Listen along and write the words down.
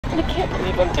I can't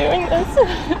believe I'm doing this.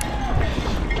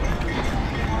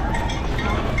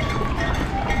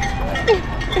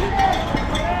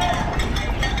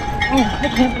 I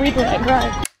can't breathe when I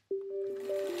cry.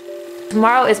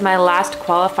 Tomorrow is my last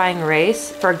qualifying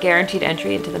race for a guaranteed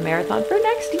entry into the marathon for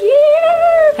next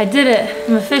year. I did it.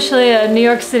 I'm officially a New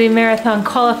York City Marathon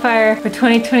qualifier for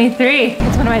 2023.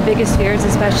 It's one of my biggest fears,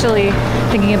 especially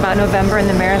thinking about November and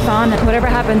the marathon. Whatever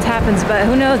happens, happens, but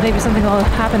who knows, maybe something will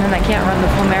happen and I can't run the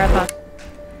full marathon.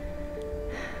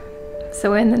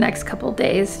 So in the next couple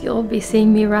days, you'll be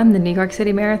seeing me run the New York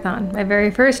City Marathon. My very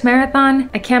first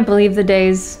marathon. I can't believe the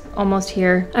day's almost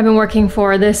here. I've been working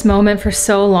for this moment for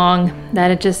so long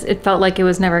that it felt like it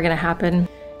was never gonna happen.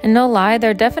 And no lie,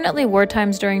 there definitely were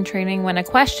times during training when I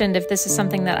questioned if this is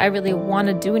something that I really want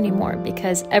to do anymore,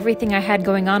 because everything I had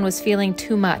going on was feeling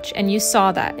too much, and you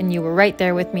saw that, and you were right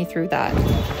there with me through that.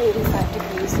 85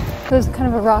 degrees. It was kind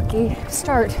of a rocky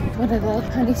start. One of the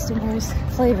honey stingers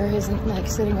flavor isn't like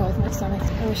sitting well with my stomach.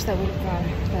 I wish that would have gone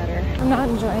better. I'm not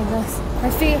enjoying this. My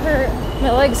feet hurt,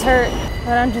 my legs hurt,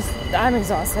 but I'm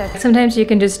exhausted. Sometimes you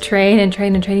can just train and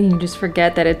train and train and you just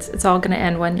forget that it's all gonna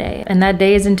end one day. And that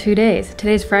day is in 2 days.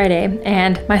 Today's Friday,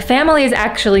 and my family is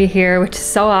actually here, which is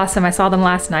so awesome. I saw them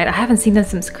last night. I haven't seen them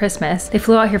since Christmas. They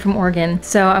flew out here from Oregon.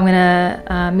 So I'm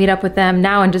gonna meet up with them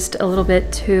now in just a little bit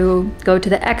to go to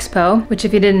the expo, which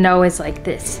if you didn't know is like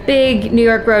this big New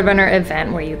York Roadrunner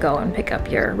event where you go and pick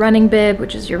up your running bib,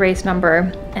 which is your race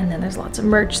number, and then there's lots of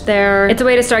merch there. It's a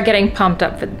way to start getting pumped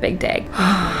up for the big day.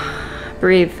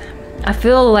 Breathe. I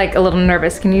feel like a little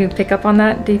nervous. Can you pick up on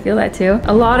that? Do you feel that too?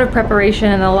 A lot of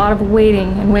preparation and a lot of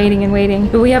waiting and waiting and waiting.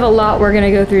 But we have a lot we're gonna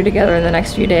go through together in the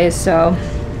next few days, so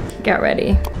get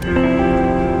ready.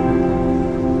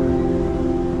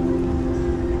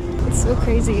 It's so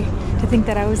crazy to think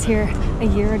that I was here a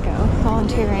year ago,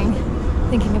 volunteering,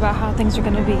 thinking about how things are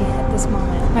gonna be at this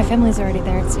moment. My family's already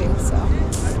there too, so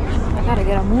I gotta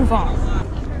get a move on.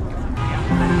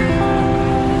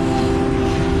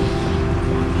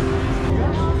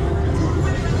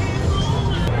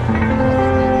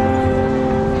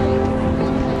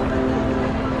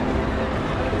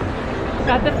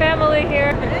 Got the family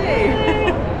here.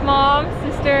 Hey! Mom,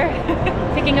 sister,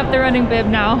 picking up the running bib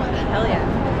now. Hell yeah.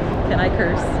 Can I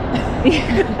curse?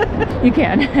 You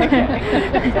can.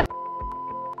 Okay.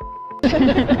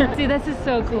 See, this is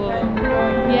so cool.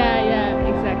 Yeah,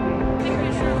 exactly.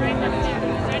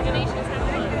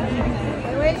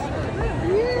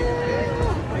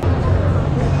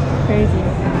 Crazy.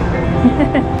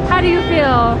 How do you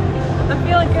feel? I'm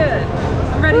feeling good.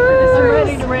 I'm ready for this race.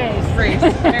 Ready to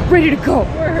race. Ready to go.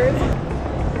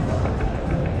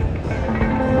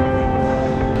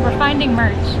 We're finding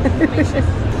merch.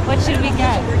 What should we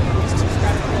get?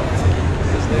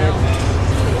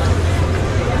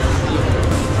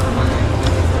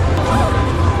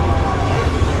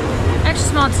 Extra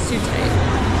small, it's too tight.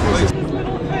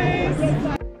 Little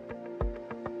face.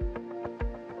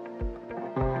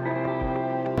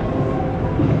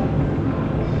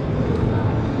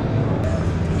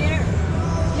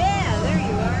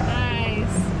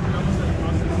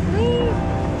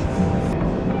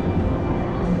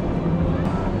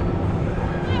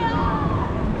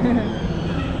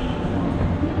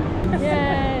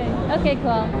 Yay! Okay, cool.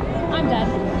 I'm done.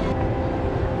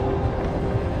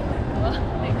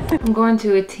 I'm going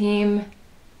to a team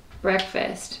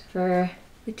breakfast for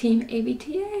the team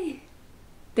ABTA.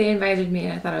 They invited me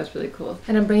and I thought it was really cool.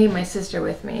 And I'm bringing my sister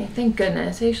with me. Thank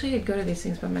goodness. I usually go to these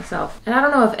things by myself. And I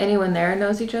don't know if anyone there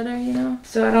knows each other, you know?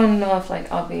 So I don't know if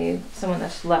like I'll be someone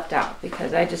that's left out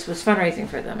because I just was fundraising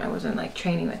for them. I wasn't like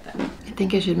training with them. I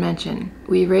think I should mention,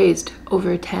 we raised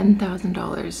over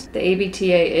 $10,000. The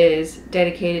ABTA is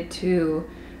dedicated to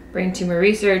brain tumor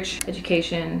research,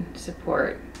 education,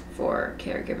 support for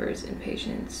caregivers and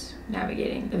patients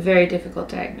navigating a very difficult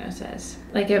diagnosis.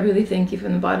 Like, I really thank you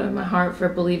from the bottom of my heart for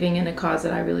believing in a cause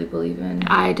that I really believe in.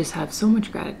 I just have so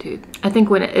much gratitude. I think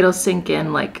when it'll sink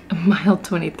in like mile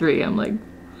 23, I'm like,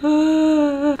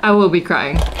 ah. I will be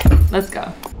crying. Let's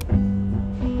go.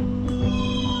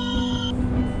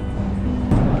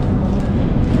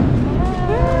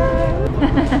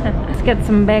 Let's get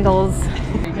some bagels.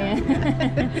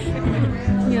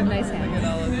 You have nice hands. Look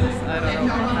at all of this. I don't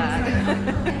know about that.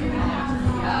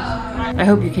 I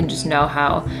hope you can just know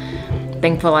how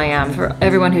thankful I am for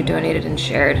everyone who donated and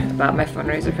shared about my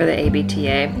fundraiser for the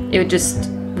ABTA. It just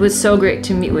was so great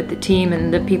to meet with the team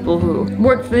and the people who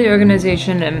work for the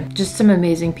organization, and just some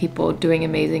amazing people doing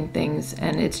amazing things,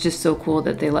 and it's just so cool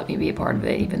that they let me be a part of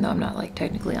it even though I'm not like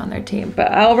technically on their team.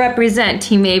 But I'll represent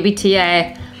Team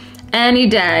ABTA any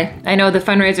day. I know the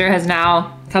fundraiser has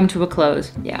now come to a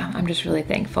close. Yeah, I'm just really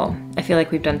thankful. I feel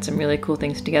like we've done some really cool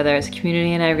things together as a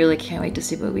community, and I really can't wait to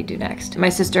see what we do next. My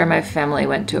sister and my family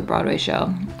went to a Broadway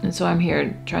show, and so I'm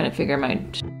here trying to figure my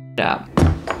shit out.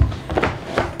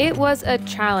 It was a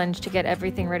challenge to get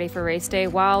everything ready for race day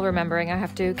while remembering I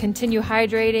have to continue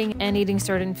hydrating and eating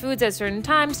certain foods at certain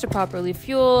times to properly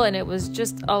fuel, and it was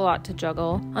just a lot to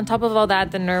juggle. On top of all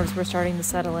that, the nerves were starting to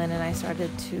settle in, and I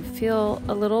started to feel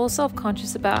a little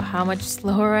self-conscious about how much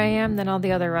slower I am than all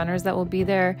the other runners that will be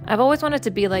there. I've always wanted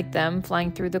to be like them,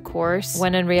 flying through the course,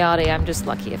 when in reality I'm just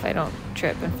lucky if I don't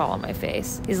trip and fall on my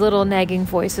face. These little nagging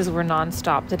voices were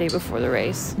non-stop the day before the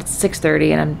race. It's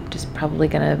 6:30 and I'm just probably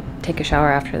gonna take a shower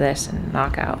after this and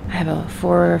knock out. I have a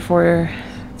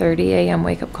 4:30 a.m.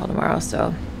 wake up call tomorrow,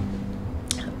 so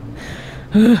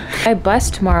my bus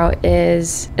tomorrow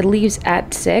it leaves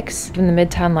at 6 from the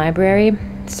Midtown Library,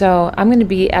 so I'm gonna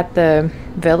be at the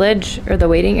Village or the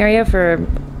waiting area for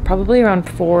probably around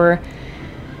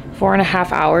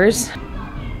 4.5 hours.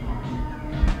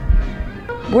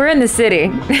 We're in the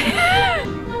city.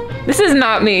 This is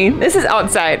not me. This is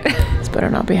outside. This better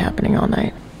not be happening all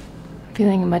night.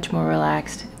 Feeling much more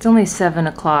relaxed. It's only 7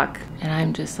 o'clock and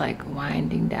I'm just like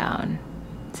winding down.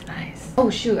 It's nice. Oh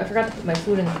shoot, I forgot to put my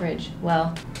food in the fridge.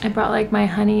 Well, I brought like my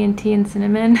honey and tea and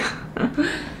cinnamon.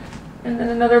 And then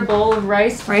another bowl of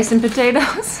rice and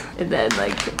potatoes. And then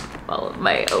like all of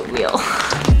my oatmeal.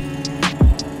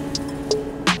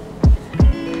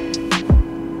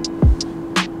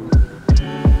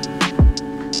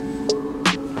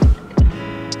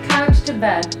 Couch to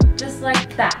bed, just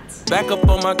like that. Back up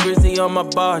on my grizzly on my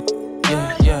bar.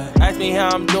 Yeah, yeah. Ask me how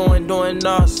I'm doing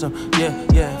awesome. Yeah,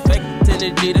 yeah. Fake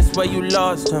energy, that's where you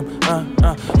lost him.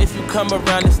 If you come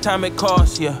around this time, it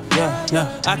costs you. Yeah,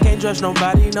 yeah. I can't trust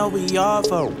nobody, no, we all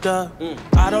fucked up.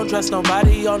 I don't trust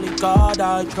nobody, only God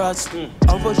I trust.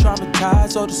 Over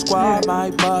traumatized, so the squad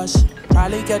might bust.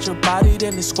 Probably get your body,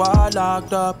 then the squad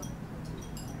locked up.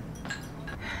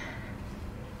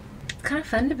 It's kind of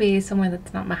fun to be somewhere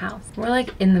that's not my house. We're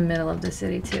like in the middle of the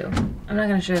city too. I'm not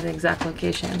gonna show the exact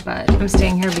location, but I'm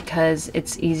staying here because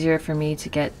it's easier for me to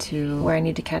get to where I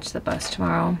need to catch the bus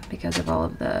tomorrow because of all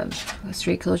of the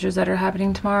street closures that are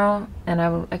happening tomorrow. And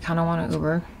I kind of want to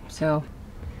Uber, so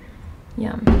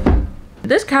yeah.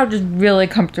 This couch is really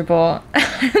comfortable.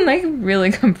 Like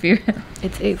really comfy.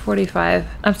 It's 8:45.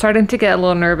 I'm starting to get a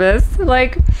little nervous.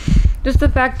 Like, just the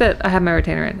fact that I have my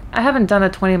retainer in. I haven't done a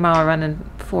 20-mile run in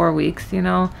 4 weeks, you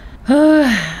know?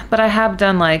 But I have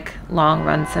done like long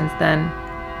runs since then.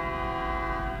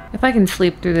 If I can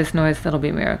sleep through this noise, that'll be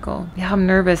a miracle. Yeah, I'm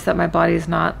nervous that my body's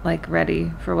not like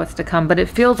ready for what's to come, but it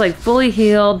feels like fully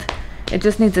healed. It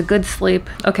just needs a good sleep.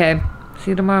 Okay,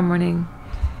 see you tomorrow morning.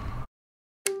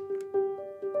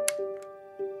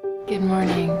 Good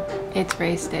morning. It's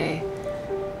race day.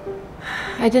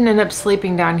 I didn't end up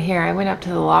sleeping down here. I went up to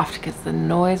the loft because the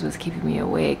noise was keeping me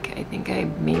awake. I think I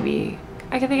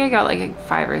got like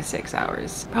 5 or 6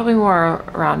 hours. Probably more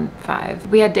around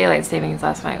 5. We had daylight savings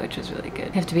last night, which was really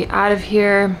good. I have to be out of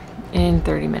here in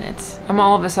 30 minutes. I'm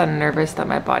all of a sudden nervous that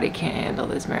my body can't handle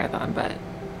this marathon, but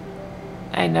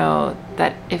I know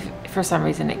that if for some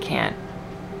reason it can't,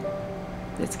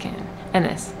 this can. And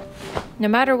this. No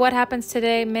matter what happens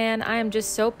today, man, I am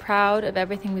just so proud of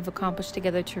everything we've accomplished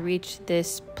together to reach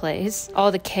this place.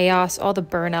 All the chaos, all the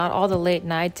burnout, all the late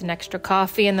nights and extra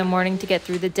coffee in the morning to get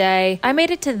through the day. I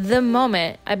made it to the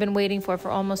moment I've been waiting for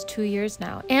almost 2 years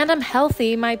now. And I'm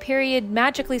healthy. My period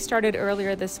magically started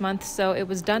earlier this month, so it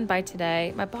was done by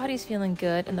today. My body's feeling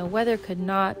good and the weather could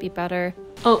not be better.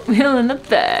 Oatmeal in the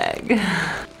bag.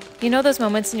 You know those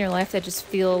moments in your life that just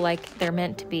feel like they're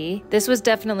meant to be? This was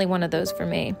definitely one of those for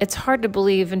me. It's hard to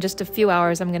believe in just a few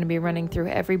hours I'm going to be running through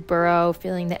every borough,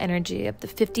 feeling the energy of the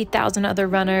 50,000 other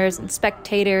runners and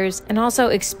spectators, and also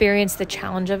experience the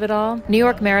challenge of it all. New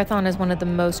York Marathon is one of the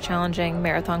most challenging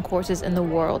marathon courses in the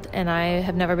world, and I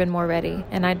have never been more ready,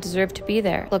 and I deserve to be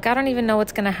there. Look, I don't even know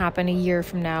what's going to happen a year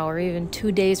from now or even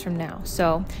 2 days from now,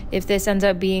 so if this ends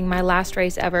up being my last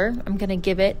race ever, I'm going to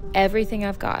give it everything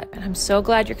I've got, and I'm so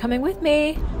glad you're coming with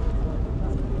me.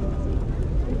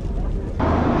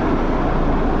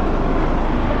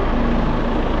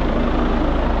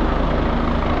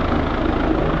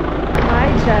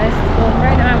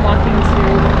 Right now I'm walking to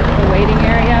the waiting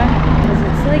area because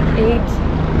it's like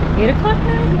 8 o'clock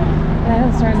now? And I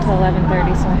don't start until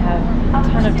 11:30, so I have a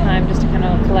ton of time just to kind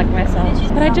of collect myself.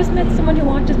 But I just met someone who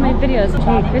watches my videos.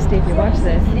 Hey, Christy, if you watch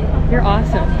this, you're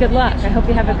awesome. Good luck. I hope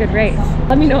you have a good race.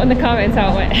 Let me know in the comments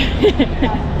how it went.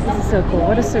 This is so cool.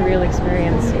 What a surreal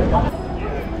experience.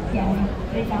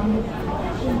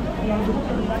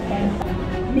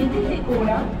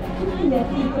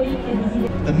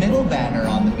 The middle banner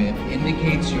on the bib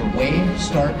indicates your wave,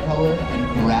 start color, and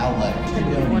corral letters.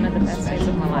 One of the best days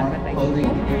of my life, I think.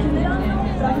 Chiuderanno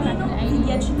tra meno di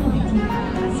 10 minuti.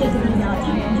 Siete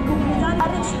degnati di completare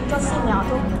il recinto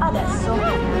assegnato adesso.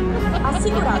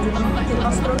 Assicuratevi che il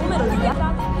vostro numero di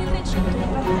entrate nel recinto di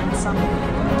partenza.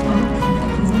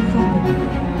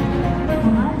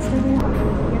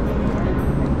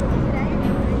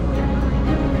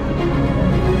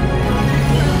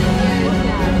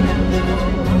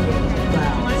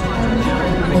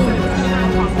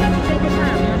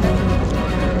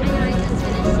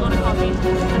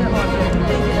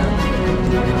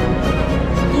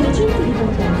 I recinti di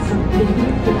partenza del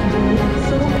gruppo sono il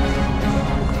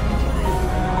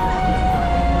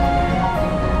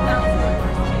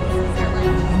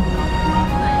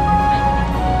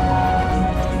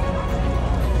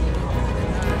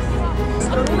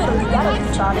vostro numero di gara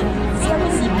ufficiale sia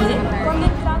visibile quando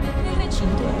entrate nel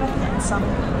recinto di partenza.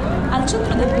 Al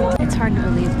centro del percorso. It's hard to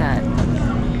believe that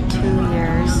 2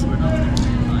 years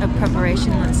of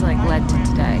preparation has like led to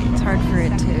today. It's hard for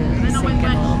it to sink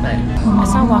in a little bit. I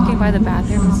saw walking by the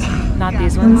bathrooms, not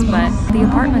these ones, but the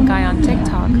apartment guy on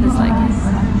TikTok who's like,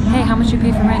 hey, how much you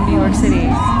pay for rent in New York City?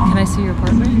 Can I see your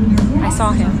apartment? I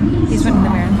saw him. He's running the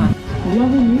marathon.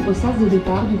 Bienvenue au sas de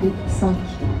départ du groupe 5.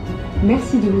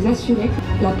 Merci de vous assurer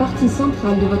que la partie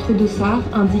centrale de votre dossard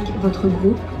indique votre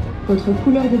groupe, votre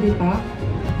couleur de départ.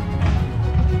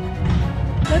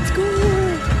 Let's go!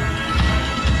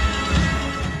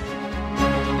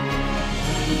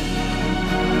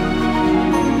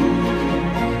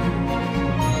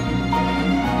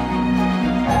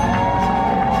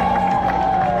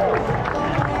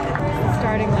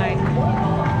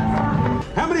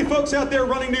 How many folks out there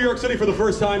running New York City for the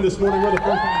first time this morning? We're the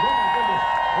first time. Oh my goodness.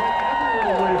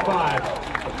 Grade 5.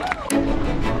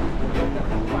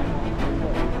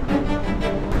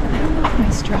 My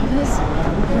Strava's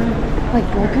like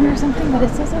broken or something, but it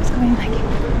says I was going like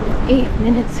 8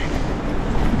 minutes,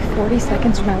 like 40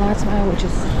 seconds for my last mile, which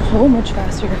is so much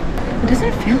faster. It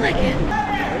doesn't feel like it.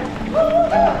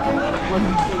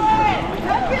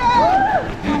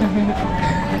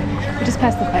 We just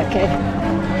passed the 5K.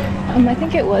 I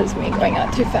think it was me going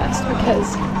out too fast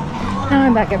because now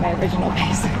I'm back at my original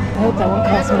pace. I hope that won't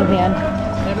cost me in the end.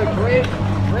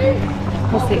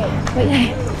 We'll see. But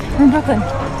yay, we're in Brooklyn.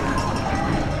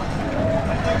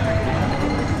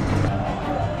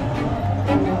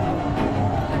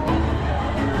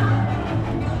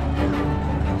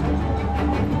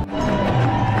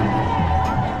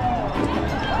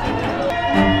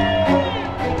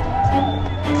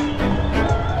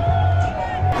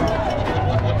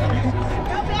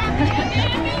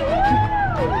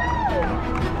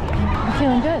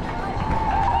 Feeling good.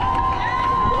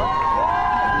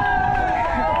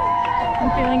 I'm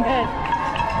feeling good.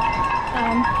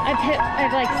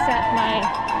 I've like set my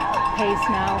pace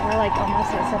now. We're like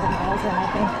almost at 7 miles in, I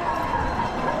think.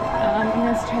 I'm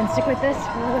gonna try and stick with this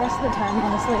for the rest of the time,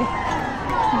 honestly.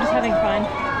 I'm just having fun.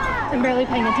 I'm barely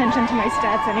paying attention to my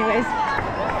stats anyways.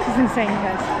 This is insane,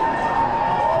 guys.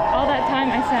 All that time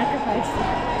I sacrificed.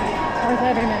 Worth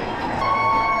every minute.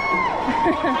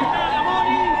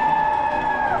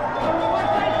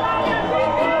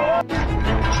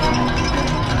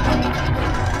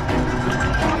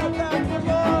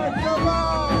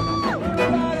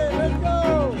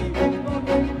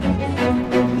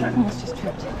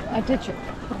 I did trip.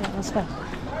 That was fun.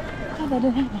 Oh, that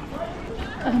didn't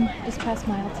happen. Just past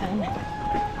mile 10.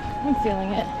 I'm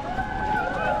feeling it.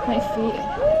 My feet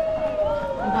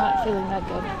are not feeling that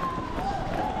good.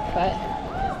 But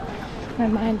my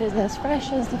mind is as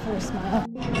fresh as the first mile.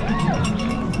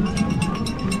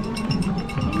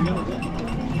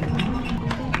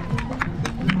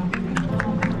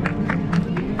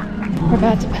 We're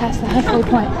about to pass the halfway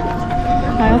point.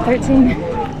 Mile 13.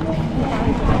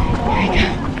 There we go.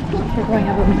 We're going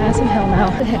up a massive hill now.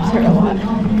 The hips hurt a lot.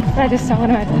 But I just saw one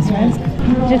of my best friends.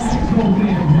 Just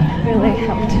really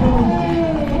helped.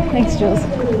 Thanks, Jules.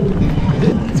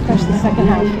 Let's crush the second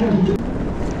half.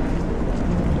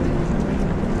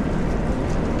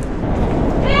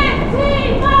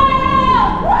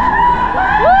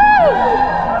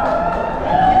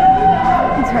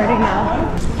 It's hurting now.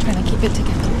 I'm trying to keep it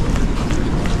together.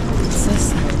 It's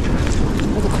this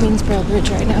over the Queensboro Bridge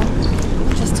right now.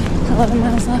 Just 11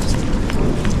 miles left.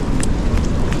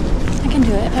 I can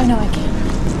do it. I know I can.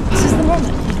 This is the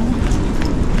moment, you know?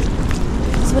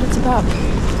 This is what it's about.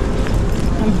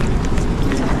 I'm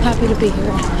happy to be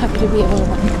here. Happy to be able to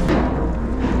run.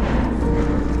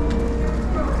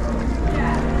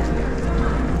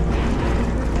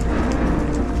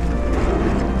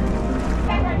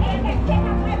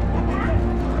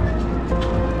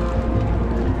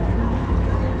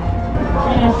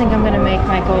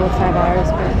 deal with 5 hours,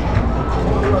 but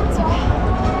it's okay.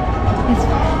 It's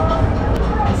fine.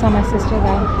 I saw my sister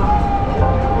though.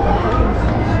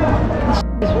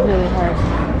 This is really hard.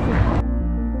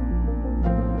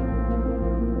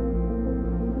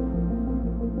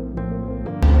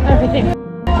 Everything hurts.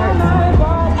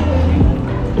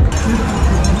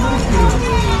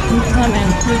 It's coming.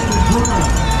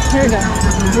 Here we go.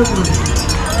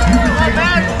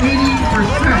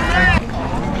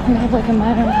 We have like a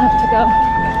mile and a half to go.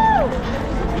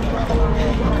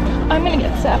 I'm gonna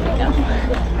get sappy now.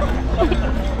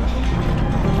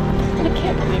 I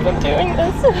can't believe I'm doing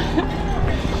this.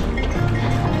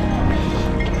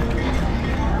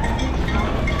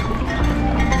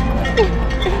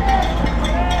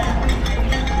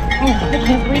 Oh, I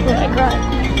can't breathe when I cry.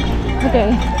 Okay.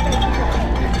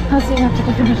 I'll see you after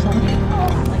the finish line.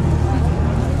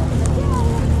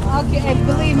 Okay,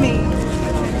 believe me.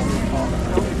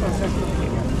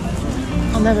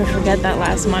 I'll never forget that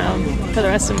last mile for the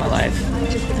rest of my life.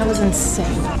 That was insane.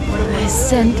 I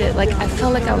sent it, like I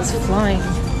felt like I was flying.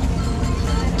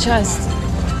 Just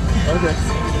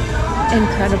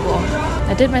incredible.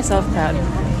 I did myself proud.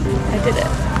 I did it.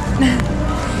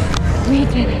 We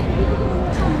did it.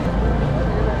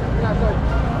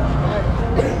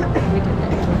 We did it.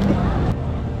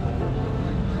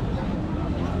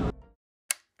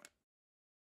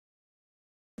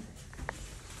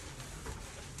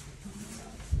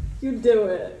 You do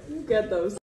it. You get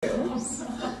those skills.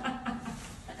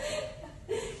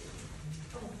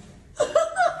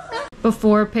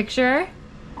 Before picture.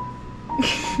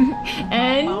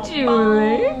 And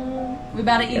Julie. We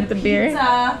about to eat the beer.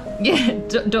 Yeah,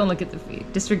 don't look at the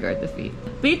feet. Disregard the feet.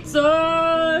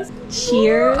 Pizza!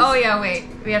 Cheers. Oh yeah, wait.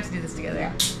 We have to do this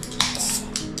together.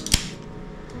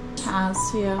 Pass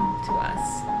you. To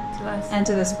us. To us. And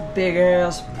to this big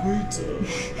ass pizza.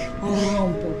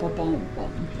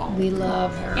 We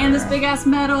love her. And this big ass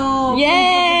medal.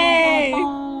 Yay!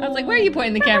 I was like, where are you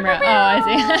pointing the camera? Oh, I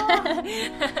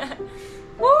see.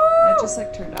 Woo! I just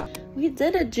like turned off. We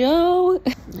did it, Joe.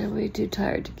 I'm way too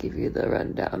tired to give you the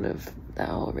rundown of the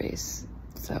whole race.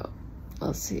 So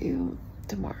I'll see you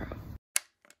tomorrow.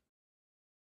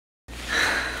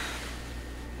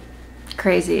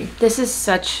 Crazy. This is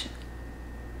such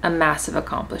a massive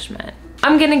accomplishment.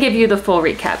 I'm gonna give you the full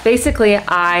recap. Basically,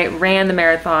 I ran the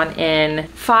marathon in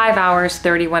 5 hours,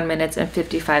 31 minutes, and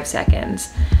 55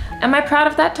 seconds. Am I proud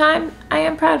of that time? I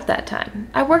am proud of that time.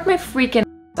 I worked my freaking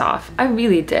off. I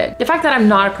really did. The fact that I'm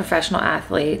not a professional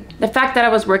athlete, the fact that I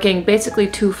was working basically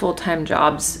 2 full-time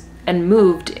jobs and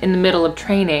moved in the middle of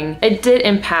training, it did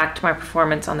impact my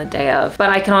performance on the day of. But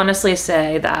I can honestly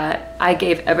say that I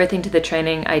gave everything to the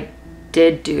training I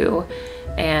did do,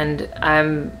 and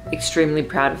I'm extremely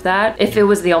proud of that. If it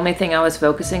was the only thing I was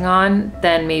focusing on,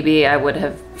 then maybe I would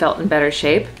have felt in better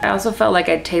shape. I also felt like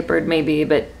I tapered maybe a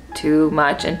bit too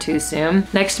much and too soon.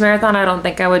 Next marathon, I don't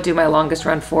think I would do my longest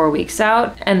run 4 weeks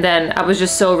out. And then I was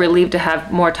just so relieved to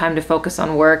have more time to focus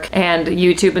on work and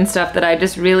YouTube and stuff that I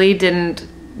just really didn't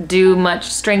do much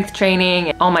strength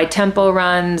training. All my tempo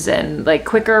runs and like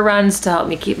quicker runs to help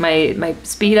me keep my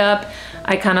speed up,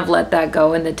 I kind of let that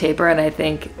go in the taper, and I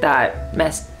think that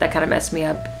kind of messed me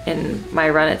up in my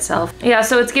run itself. Yeah,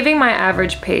 so it's giving my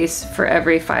average pace for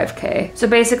every 5K. So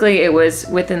basically it was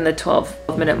within the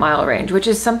 12-minute mile range, which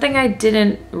is something I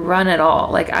didn't run at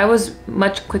all. Like I was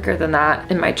much quicker than that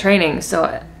in my training.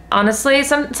 So honestly,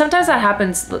 sometimes that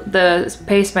happens, the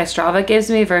pace my Strava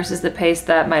gives me versus the pace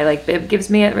that my like bib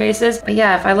gives me at races. But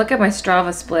yeah, if I look at my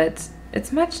Strava splits,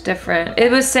 it's much different.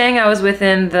 It was saying I was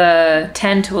within the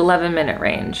 10 to 11 minute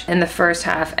range in the first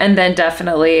half, and then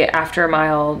definitely after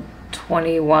mile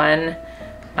 21,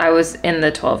 I was in the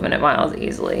 12-minute miles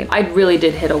easily. I really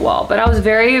did hit a wall, but I was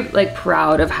very like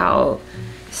proud of how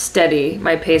steady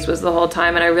my pace was the whole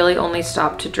time, and I really only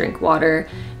stopped to drink water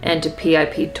and to pee. I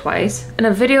peed twice. In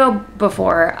a video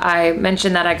before, I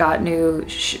mentioned that I got new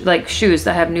shoes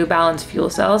that have New Balance fuel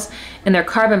cells, and they're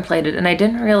carbon plated, and I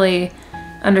didn't really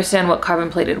understand what carbon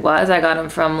plated was. I got them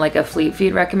from like a Fleet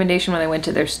Feet recommendation when I went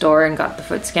to their store and got the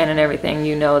foot scan and everything.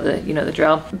 You know the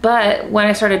drill. But when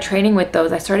I started training with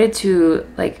those, I started to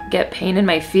like get pain in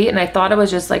my feet, and I thought it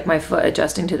was just like my foot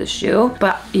adjusting to the shoe.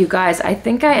 But you guys, I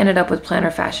think I ended up with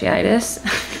plantar fasciitis.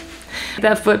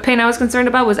 That foot pain I was concerned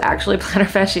about was actually plantar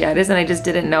fasciitis, and I just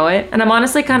didn't know it. And I'm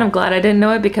honestly kind of glad I didn't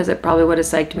know it, because it probably would have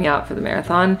psyched me out for the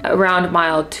marathon. Around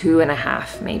mile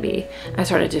 2.5 maybe, I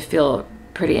started to feel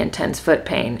pretty intense foot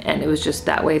pain, and it was just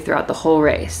that way throughout the whole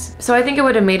race. So I think it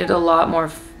would have made it a lot more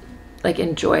like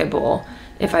enjoyable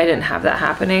if I didn't have that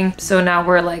happening. So now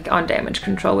we're like on damage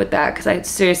control with that, because I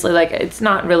seriously, like, it's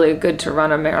not really good to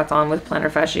run a marathon with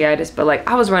plantar fasciitis, but like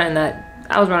I was running that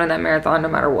I was running that marathon no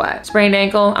matter what. Sprained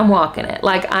ankle, I'm walking it.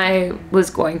 Like I was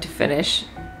going to finish.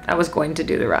 I was going to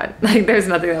do the run. Like there's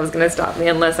nothing that was gonna stop me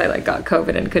unless I like got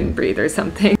COVID and couldn't breathe or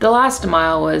something. The last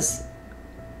mile was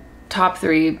top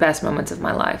 3 best moments of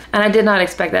my life. And I did not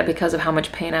expect that because of how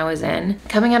much pain I was in.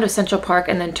 Coming out of Central Park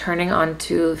and then turning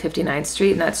onto 59th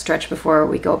Street and that stretch before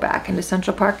we go back into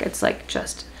Central Park, it's like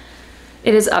just,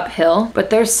 it is uphill, but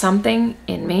there's something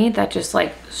in me that just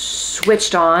like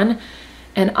switched on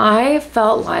and I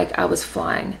felt like I was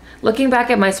flying. Looking back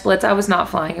at my splits, I was not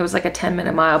flying. It was like a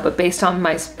 10-minute mile, but based on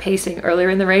my pacing earlier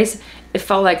in the race, it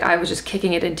felt like I was just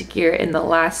kicking it into gear in the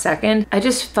last second. I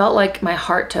just felt like my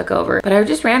heart took over, but I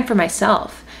just ran for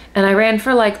myself. And I ran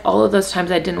for like all of those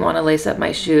times I didn't want to lace up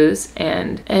my shoes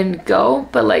and go,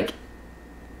 but like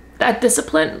that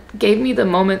discipline gave me the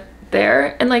moment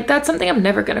there. And like, that's something I'm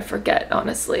never gonna forget,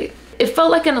 honestly. It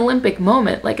felt like an Olympic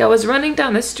moment. Like I was running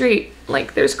down the street,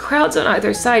 like there's crowds on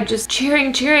either side just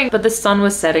cheering, but the sun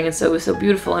was setting and so it was so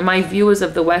beautiful. And my view was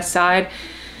of the west side.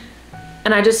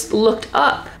 And I just looked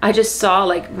up. I just saw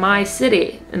like my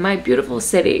city and my beautiful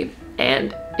city.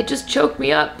 And it just choked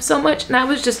me up so much. And I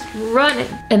was just running.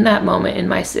 And that moment in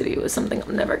my city was something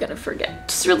I'm never gonna forget.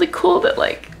 Just really cool that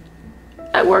like,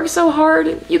 I worked so hard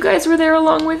and you guys were there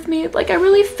along with me. Like I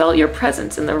really felt your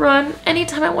presence in the run.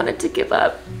 Anytime I wanted to give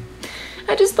up,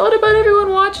 I just thought about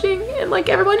everyone watching and like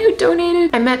everyone who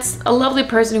donated. I met a lovely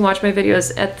person who watched my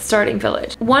videos at the starting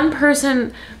village. One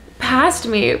person passed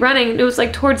me running, it was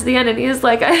like towards the end, and he was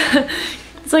like,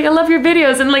 it's like, I love your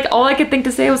videos. And like all I could think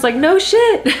to say was like, no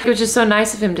shit. It was just so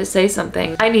nice of him to say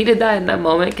something. I needed that in that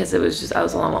moment because it was just, I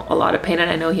was a lot of pain and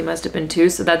I know he must have been too.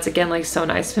 So that's again like so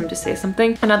nice of him to say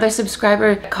something. Another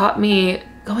subscriber caught me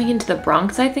going into the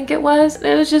Bronx, I think it was. And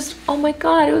it was just, oh my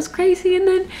God, it was crazy. And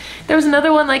then there was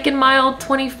another one like in mile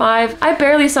 25. I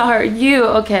barely saw her.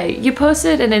 You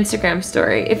posted an Instagram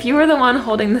story. If you were the one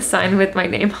holding the sign with my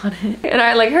name on it. And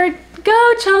I like heard,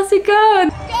 go Chelsea, go!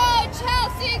 Go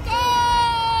Chelsea,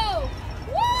 go!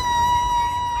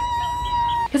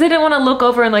 Because I didn't want to look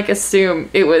over and like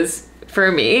assume it was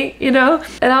for me, you know?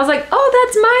 And I was like, oh,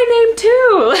 that's my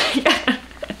name too!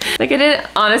 Like I didn't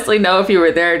honestly know if you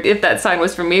were there, if that sign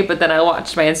was for me, but then I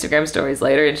watched my Instagram stories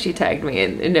later and she tagged me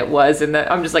and it was, and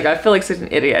that, I'm just like, I feel like such an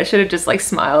idiot. I should have just like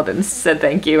smiled and said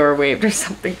thank you or waved or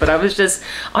something, but I was just,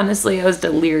 honestly, I was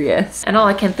delirious. And all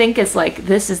I can think is like,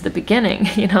 this is the beginning,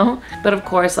 you know? But of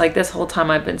course, like this whole time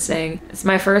I've been saying, it's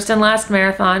my first and last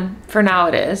marathon. For now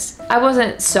it is. I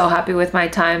wasn't so happy with my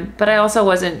time, but I also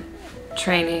wasn't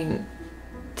training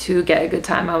to get a good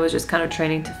time. I was just kind of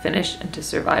training to finish and to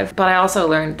survive. But I also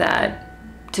learned that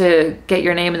to get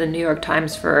your name in the New York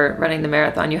Times for running the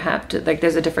marathon, you have to, like,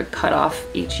 there's a different cutoff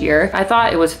each year. I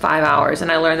thought it was 5 hours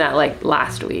and I learned that like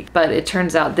last week, but it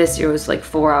turns out this year was like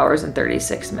 4 hours and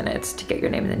 36 minutes to get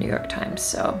your name in the New York Times.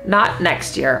 So not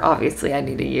next year, obviously I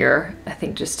need a year, I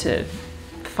think, just to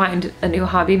find a new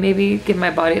hobby, maybe give my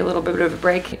body a little bit of a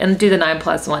break and do the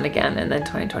 9+1 again. And then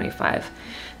 2025,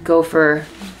 go for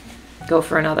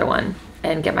another one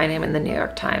and get my name in the New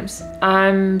York Times.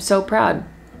 I'm so proud.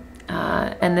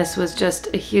 And this was just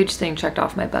a huge thing checked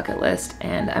off my bucket list,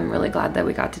 and I'm really glad that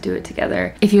we got to do it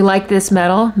together. If you like this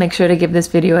medal, make sure to give this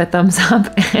video a thumbs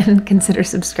up and consider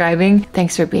subscribing.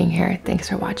 Thanks for being here. Thanks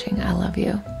for watching. I love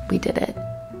you. We did it.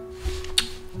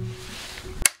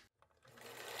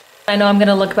 I know I'm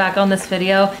gonna look back on this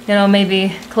video, you know,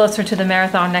 maybe closer to the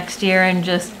marathon next year and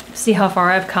just see how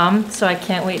far I've come. So I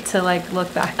can't wait to like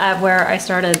look back at where I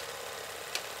started.